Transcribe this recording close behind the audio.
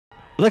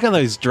Look at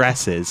those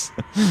dresses.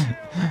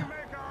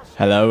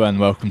 Hello and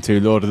welcome to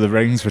Lord of the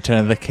Rings: Return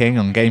of the King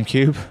on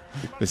GameCube.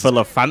 Full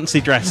of fancy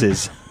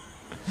dresses.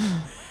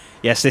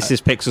 Yes, this is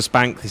Pixel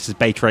Spank. This is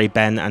Beta Ray,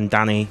 Ben, and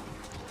Danny,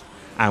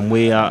 and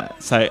we are.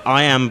 So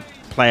I am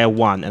player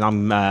 1, and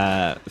I'm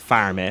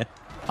Faramir.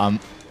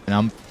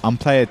 I'm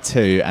player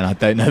 2, and I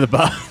don't know the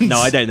buttons. No,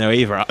 I don't know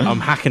either. I'm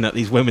hacking at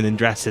these women in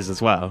dresses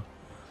as well.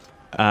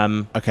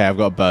 Okay, I've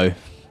got a bow.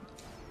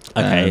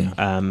 Okay.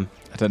 I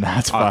don't know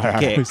how to fire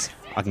arrows.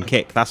 I can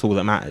kick. That's all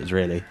that matters,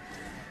 really.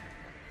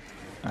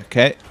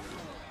 Okay.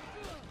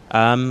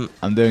 I'm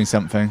doing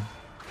something.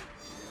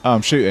 Oh,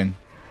 I'm shooting.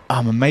 Oh,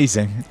 I'm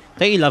amazing.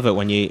 Don't you love it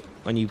when you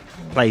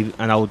play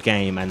an old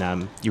game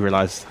and you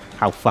realise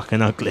how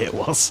fucking ugly it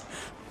was?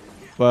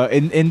 Well,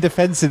 in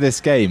defence of this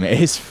game, it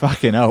is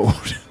fucking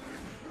old.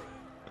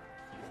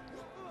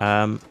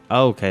 Oh,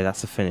 okay,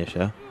 that's a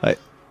finisher. Like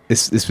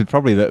this would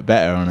probably look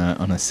better on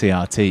a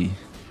CRT.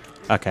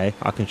 Okay,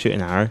 I can shoot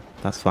an arrow.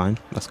 That's fine.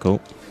 That's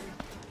cool.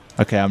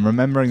 Okay, I'm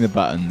remembering the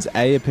buttons.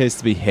 A appears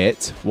to be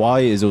hit.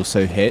 Y is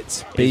also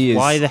hit. B is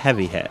Y the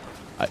heavy hit.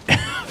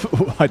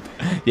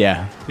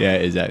 Yeah,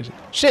 it is actually.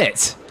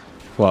 Shit.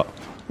 What?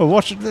 Well,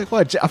 what?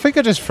 I think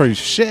I just threw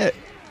shit.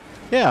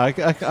 Yeah,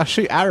 I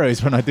shoot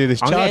arrows when I do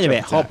this. I'm charge getting a bit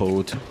attack.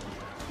 hobbled.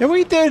 Yeah, what are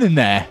you doing in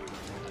there?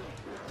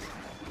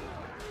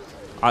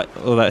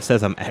 Although it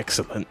says I'm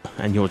excellent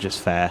and you're just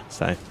fair.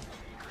 So,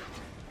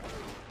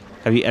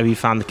 have you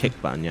found the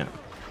kick button yet?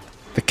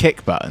 The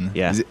kick button?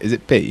 Yeah. Is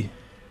it B?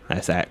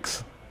 That's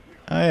X.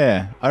 Oh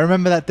yeah, I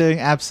remember that doing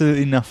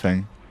absolutely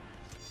nothing.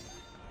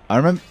 I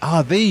remember.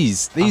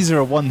 These are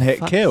a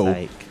one-hit kill.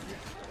 Sake.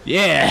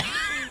 Yeah.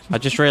 I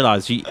just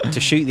realised to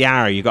shoot the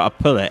arrow, you got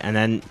to pull it and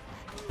then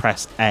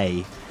press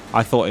A.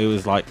 I thought it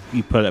was like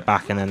you pull it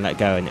back and then let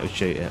go and it would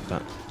shoot it.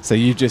 But so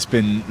you've just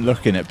been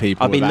looking at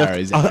people with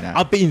arrows.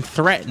 I've been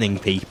threatening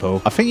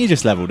people. I think you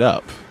just leveled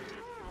up.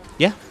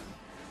 Yeah.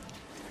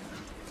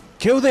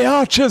 Kill the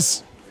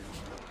archers.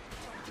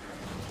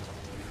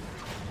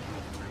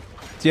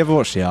 Do you ever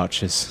watch The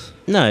Archers?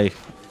 No.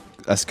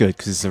 That's good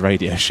because it's a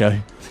radio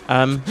show.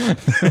 I've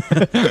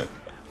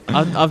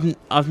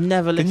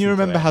never listened. Can you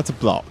remember to it. how to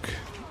block?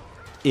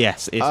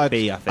 Yes, it's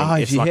B. I think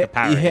it's if like you a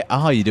parry. You hit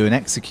R, you do an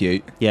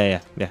execute. Yeah.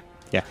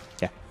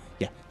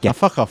 Oh,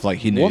 fuck off!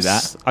 Like you knew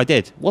that. I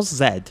did. What's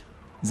Z?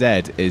 Z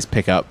is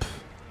pick up.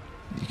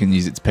 You can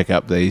use it to pick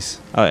up these.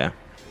 Oh yeah.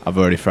 I've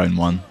already thrown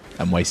one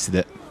and wasted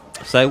it.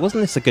 So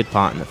wasn't this a good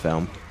part in the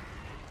film?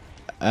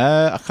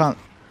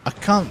 I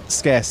can't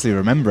scarcely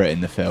remember it in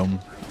the film.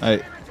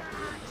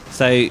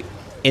 So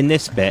in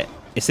this bit,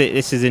 this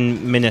is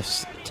in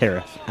Minas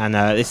Tirith, and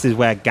this is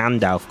where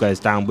Gandalf goes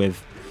down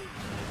with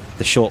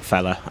the short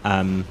fella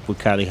with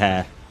curly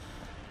hair.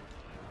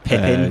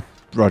 Pippin.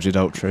 Roger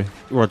Daltrey.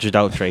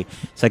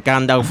 So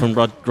Gandalf and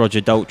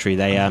Roger Daltrey,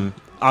 they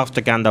after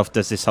Gandalf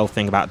does this whole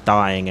thing about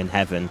dying in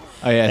heaven.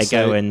 Oh yeah. They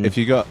go and if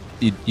you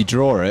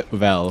draw it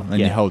with L and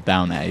you hold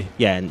down A.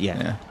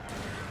 Yeah.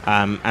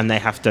 And they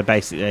have to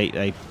basically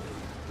they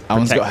that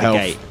one's got health.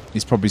 Gate.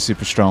 He's probably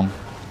super strong.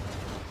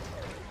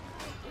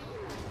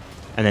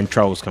 And then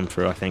trolls come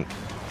through, I think.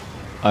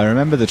 I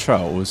remember the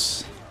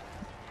trolls.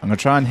 I'm going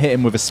to try and hit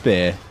him with a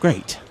spear.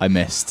 Great. I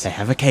missed. They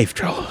have a cave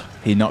troll.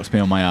 He knocked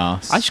me on my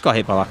arse. I just got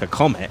hit by like a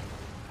comet.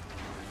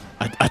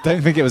 I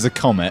don't think it was a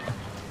comet.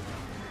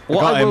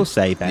 What I will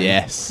say, Ben,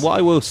 yes. What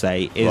I will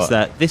say is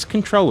that this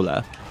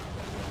controller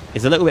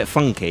is a little bit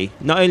funky.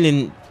 Not only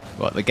in...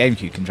 What, the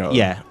GameCube controller?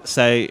 Yeah.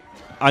 So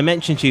I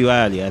mentioned to you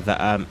earlier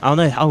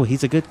that...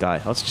 he's a good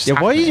guy. I was just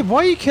why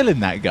are you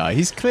killing that guy?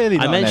 He's clearly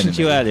not I mentioned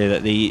to you enemy. earlier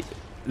that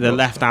the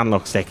left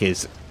analog stick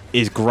is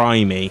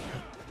grimy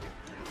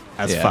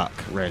as fuck,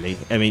 really.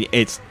 I mean,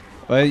 it's...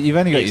 Well, you've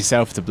only got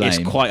yourself to blame. It's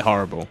quite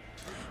horrible.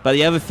 But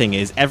the other thing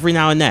is, every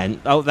now and then...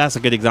 Oh, that's a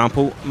good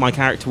example. My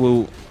character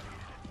will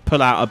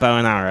pull out a bow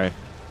and arrow.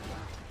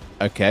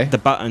 Okay. The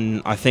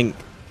button, I think,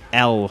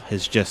 L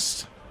has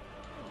just...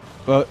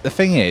 Well, the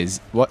thing is,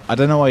 I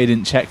don't know why you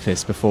didn't check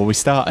this before we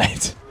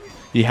started.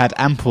 You had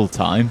ample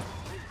time.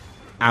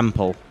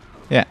 Ample.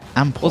 Yeah,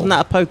 ample. Wasn't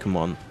that a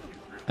Pokemon?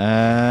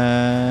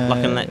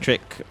 Like an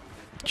electric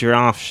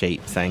giraffe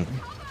sheep thing.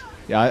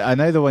 Yeah, I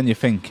know the one you're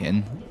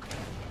thinking.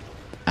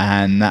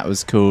 And that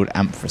was called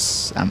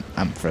Amphasaur,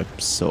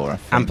 I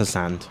think.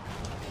 Ampersand.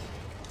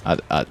 I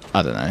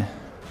don't know.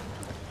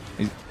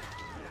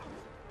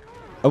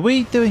 Are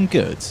we doing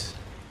good?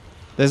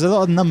 There's a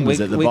lot of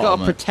numbers at the we bottom.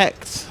 got to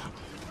protect...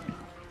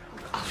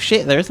 Oh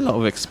shit, there is a lot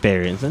of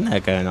experience in there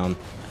going on.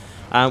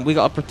 We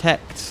got to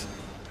protect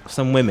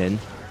some women.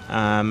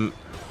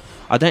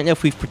 I don't know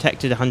if we've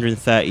protected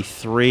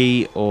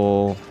 133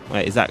 or...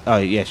 Wait, is that... Oh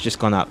yeah, it's just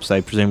gone up,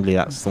 so presumably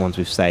that's the ones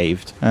we've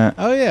saved.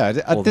 Oh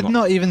yeah, I did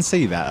not even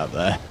see that up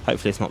there.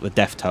 Hopefully it's not the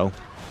death toll.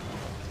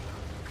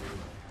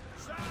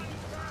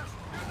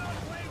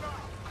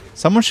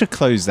 Someone should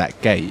close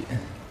that gate.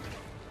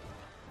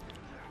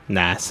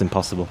 Nah, it's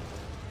impossible.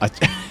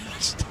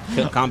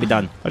 Can't be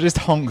done. I just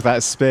honk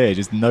that spear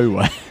just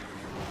nowhere.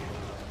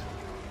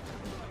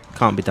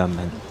 Can't be done,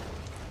 man.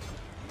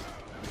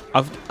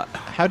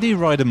 How do you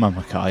ride a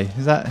mummikai?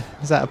 Is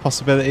that a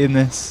possibility in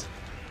this?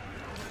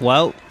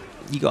 Well,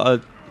 you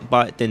gotta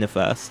buy it dinner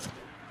first.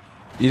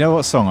 You know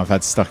what song I've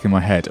had stuck in my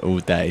head all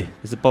day?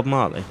 Is it Bob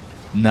Marley?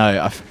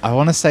 No, I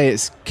want to say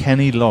it's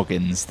Kenny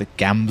Loggins, the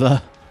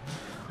gambler.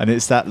 And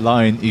it's that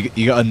line,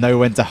 you got to know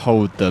when to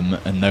hold them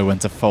and know when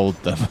to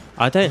fold them.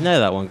 I don't know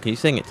that one. Can you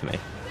sing it to me?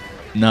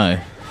 No.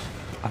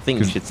 I think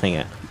you should sing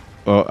it.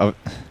 Well,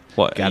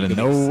 What? gotta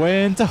know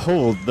when to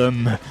hold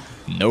them,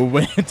 know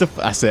when to...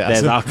 That's it.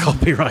 There's our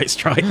copyright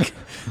strike.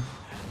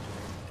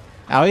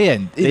 Oh, he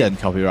didn't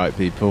copyright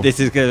people. This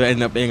is going to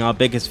end up being our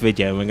biggest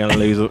video, and we're going to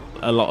lose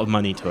a lot of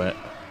money to it.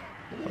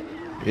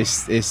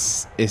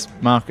 It's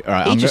market. All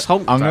right, He I'm just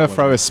going honked to that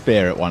throw one. a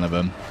spear at one of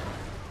them.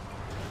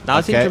 Now,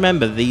 I seem to Okay.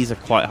 remember these are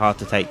quite hard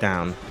to take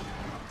down.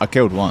 I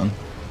killed one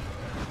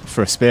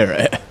for a spear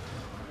at it.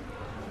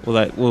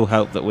 Although it will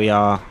help that we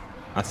are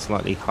a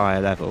slightly higher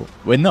level.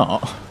 We're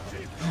not.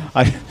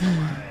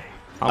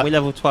 Are we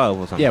level 12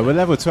 or something? Yeah, we're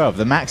level 12.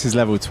 The max is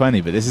level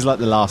 20, but this is like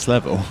the last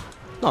level.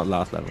 Not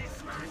last level.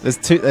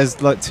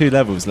 There's like 2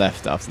 levels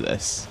left after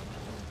this.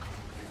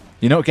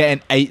 You're not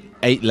getting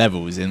eight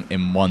levels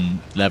in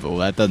one level.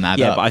 That doesn't add up.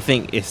 Yeah, but I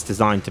think it's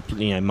designed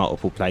to,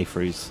 multiple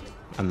playthroughs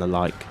and the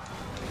like.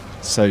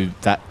 So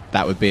that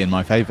would be in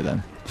my favour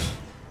then.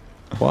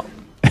 What?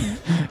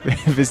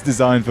 If it's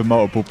designed for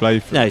multiple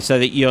playthroughs. No, so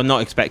that you're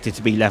not expected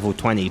to be level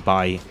 20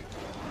 by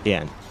the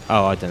end.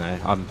 Oh, I don't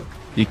know.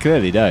 You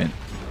clearly don't.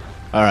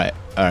 All right,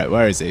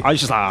 where is he? I was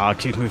just like, I'll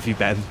keep with you,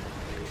 Ben.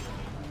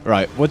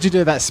 Right, what'd you do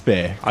with that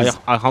spear? 'Cause-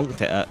 I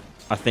honked it at,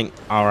 I think,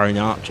 our own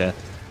archer.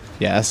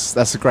 Yeah,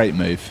 that's a great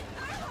move.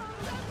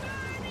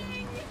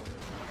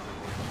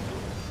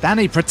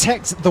 Danny,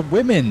 protect the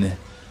women.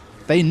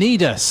 They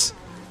need us.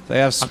 They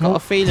have I got small... a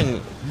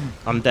feeling...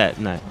 I'm dead,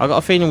 no. I got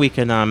a feeling we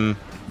can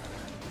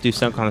do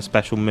some kind of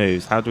special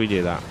moves. How do we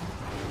do that?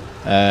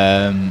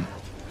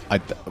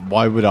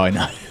 Why would I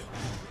know?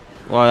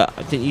 Well,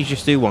 didn't you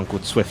just do one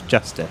called Swift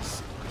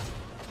Justice?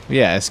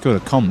 Yeah, it's called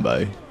a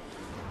combo.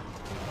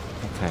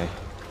 Okay.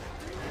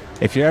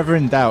 If you're ever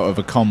in doubt of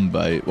a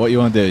combo, what you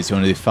want to do is you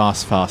want to do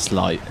fast, fast,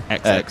 light.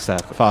 XX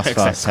circle. Fast, XX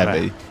fast, square.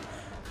 heavy.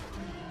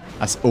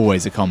 That's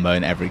always a combo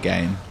in every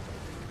game.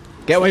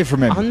 Get away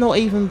from him. I'm not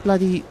even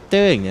bloody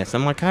doing this,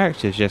 and my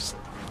character's just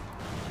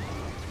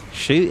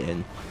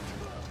shooting.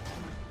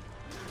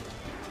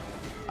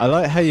 I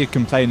like how you're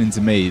complaining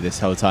to me this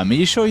whole time. Are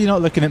you sure you're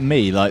not looking at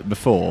me like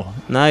before?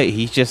 No,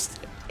 he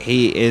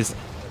is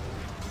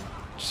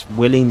just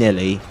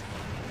willy-nilly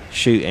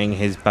shooting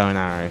his bow and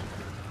arrow.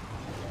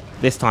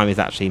 This time it's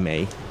actually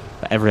me,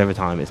 but every other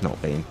time it's not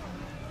been.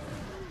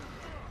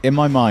 In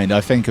my mind,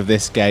 I think of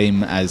this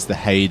game as the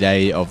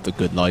heyday of the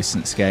good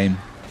license game.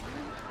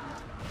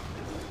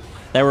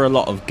 There were a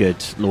lot of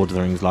good Lord of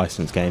the Rings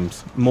license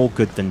games, more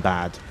good than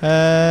bad.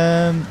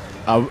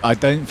 I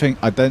don't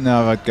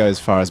know if I'd go as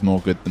far as more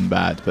good than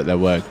bad, but there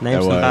were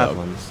Name some a lot bad of-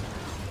 ones.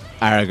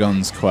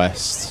 Aragon's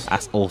Quest,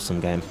 That's awesome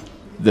game.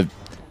 the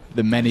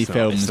many It's not-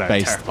 films it's so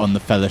based terrible. on the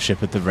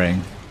Fellowship of the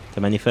Ring,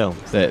 The many films.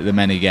 the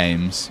many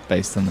games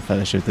based on the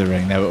Fellowship of the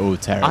Ring. They were all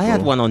terrible. I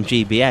had one on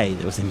GBA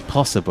that was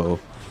impossible.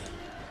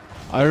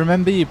 I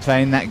remember you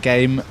playing that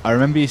game. I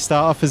remember you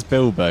start off as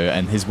Bilbo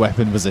and his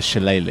weapon was a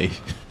shillelagh,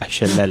 A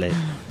shillelagh.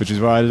 which is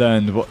where I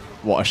learned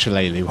what a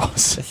shillelagh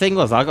was. The thing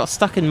was, I got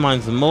stuck in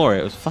Mines and More.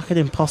 It was fucking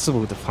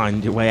impossible to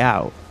find your way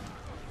out.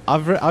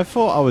 I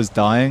thought I was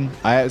dying.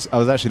 I was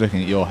actually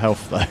looking at your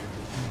health though.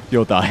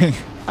 You're dying.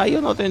 Oh,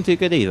 you're not doing too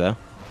good either.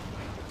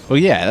 Well,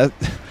 yeah,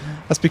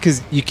 that's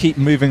because you keep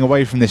moving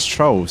away from this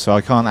troll, so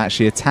I can't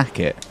actually attack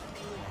it.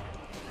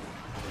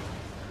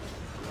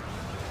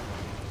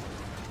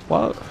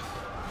 Well,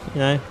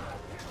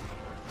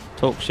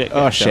 talk shit.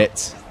 Oh get shot.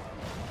 shit!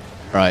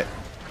 Right,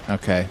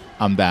 okay,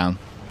 I'm down.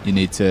 You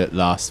need to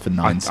last for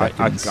 9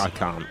 seconds. I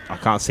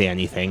can't see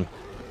anything.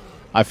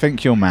 I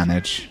think you'll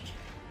manage.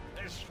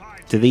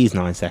 Do these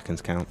 9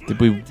 seconds count? Did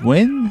we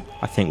win?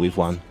 I think we've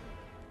won.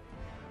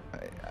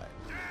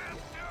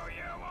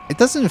 It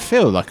doesn't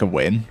feel like a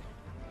win.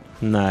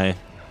 No.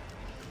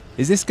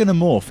 Is this going to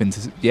morph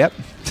into... Yep.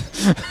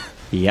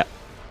 Yep.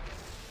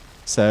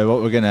 So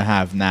what we're going to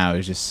have now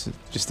is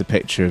just a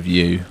picture of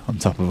you on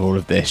top of all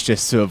of this,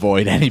 just to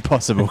avoid any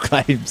possible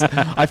claims.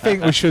 I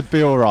think we should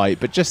be all right,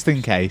 but just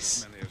in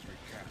case.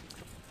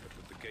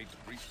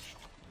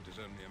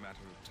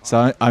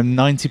 So I'm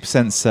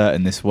 90%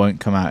 certain this won't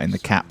come out in the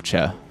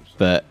capture,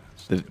 but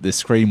the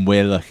screen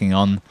we're looking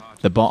on,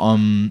 the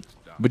bottom...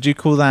 Would you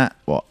call that,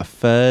 what, a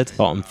third?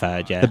 Bottom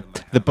third, yeah.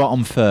 The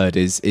bottom third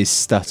is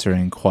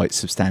stuttering quite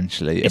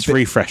substantially. It's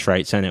refresh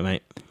rates, isn't it,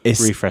 mate?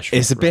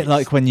 It's a bit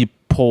like when you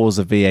pause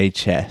a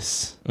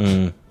VHS.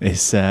 Mm.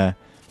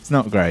 It's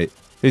not great.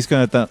 Who's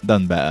going to have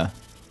done better?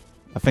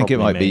 I think it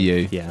Probably might be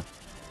me. you. Yeah.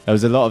 There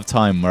was a lot of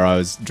time where I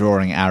was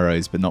drawing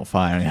arrows but not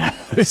firing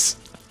arrows.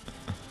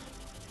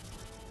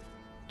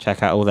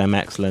 Check out all them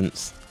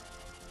excellence.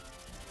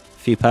 A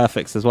few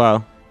perfects as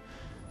well.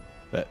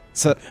 But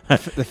so the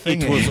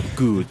thing is,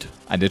 good.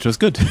 and it was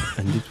good.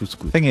 And it was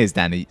good. Thing is,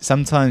 Danny,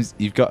 sometimes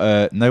you've got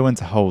to know when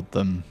to hold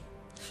them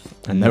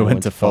and know when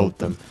to fold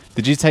them.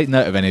 Did you take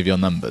note of any of your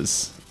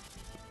numbers?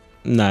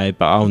 No,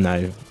 but I'll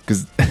know.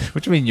 Because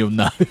what do you mean you'll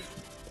know?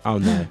 I'll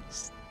know.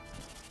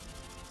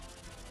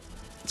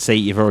 See,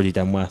 you've already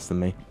done worse than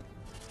me.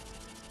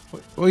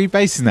 What are you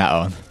basing that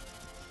on?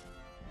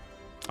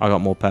 I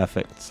got more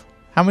perfects.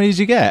 How many did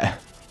you get?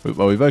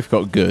 Well, we both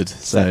got good,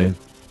 so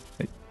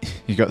 7.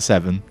 You got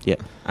 7.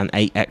 Yep, and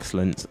 8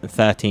 excellents,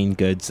 13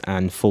 goods,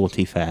 and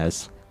 40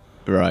 fairs.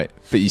 Right,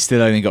 but you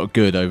still only got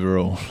good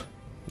overall.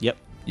 Yep.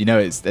 You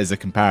know, there's a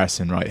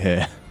comparison right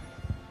here.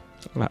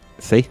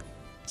 See?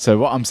 So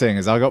what I'm saying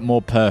is I got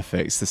more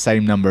perfects, the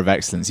same number of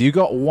excellents. You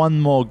got 1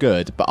 more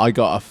good, but I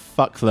got a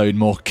fuckload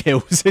more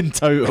kills in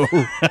total.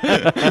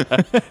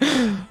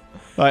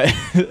 Like,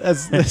 it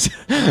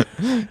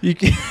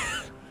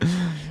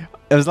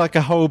was like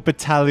a whole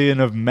battalion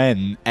of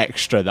men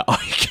extra that I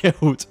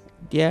killed.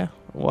 Yeah.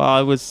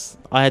 Well,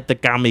 I had the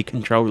gammy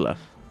controller.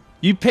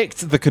 You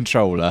picked the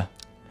controller.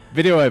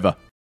 Video over.